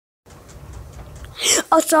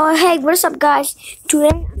Also, hey, what's up, guys? Today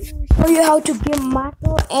I'm going to show you how to get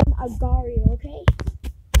macro and Agario, okay?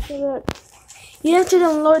 So look, you have to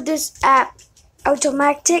download this app,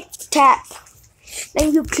 Automatic Tap.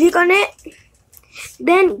 Then you click on it.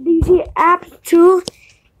 Then you see app to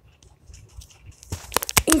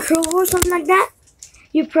improve or something like that.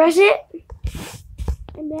 You press it,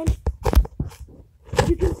 and then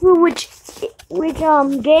you can put which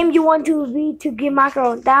game you want to be to get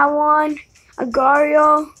macro. That one,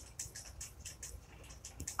 Agario,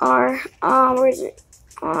 or where is it?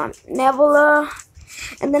 Nebula.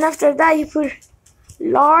 And then after that you put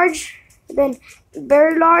large, then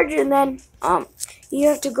very large, and then you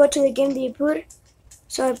have to go to the game that you put.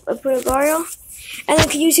 So I put Agario, and then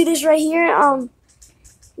can you see this right here?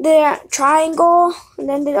 The triangle, and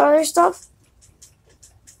then the other stuff,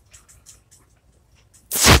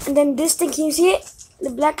 and then this thing. Can you see it? The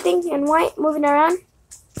black thing and white moving around.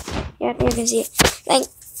 Yeah, I think you can see it. Like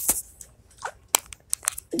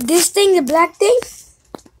this thing, the black thing.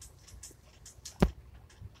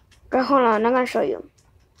 Okay, hold on, I'm gonna show you.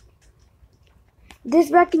 This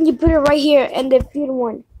black thing, you put it right here, and the feed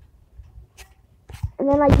one. And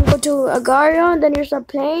then like you go to Agario, and then you start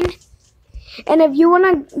playing. And if you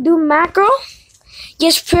wanna do macro,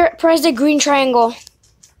 just press the green triangle.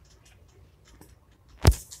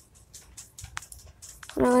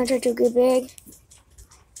 I'm gonna try to get big.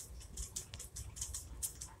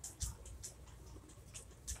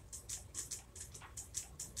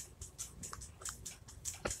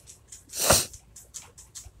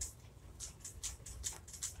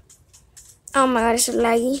 Oh my god, it's so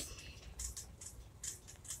laggy.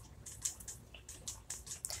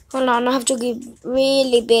 Hold on, I have to get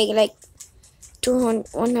really big, like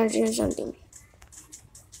 200, 100 and something.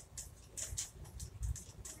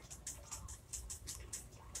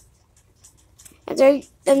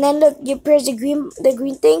 And then look, you press the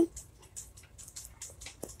green thing.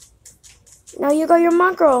 Now you got your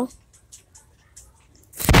macro.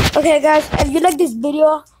 Okay guys, if you like this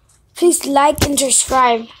video, please like and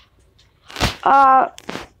subscribe.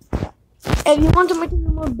 If you want to make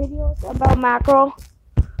more videos about macro,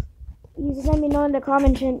 you just let me know in the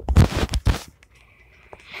comments.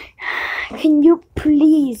 Can you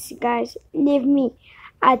please, guys, leave me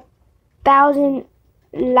 1,000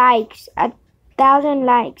 likes, 1,000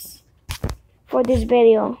 likes for this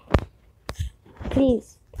video,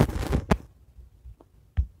 please.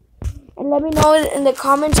 And let me know in the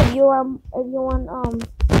comments if you want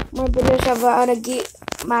more videos about how to get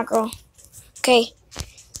macro. Okay,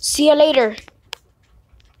 see you later.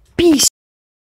 Peace.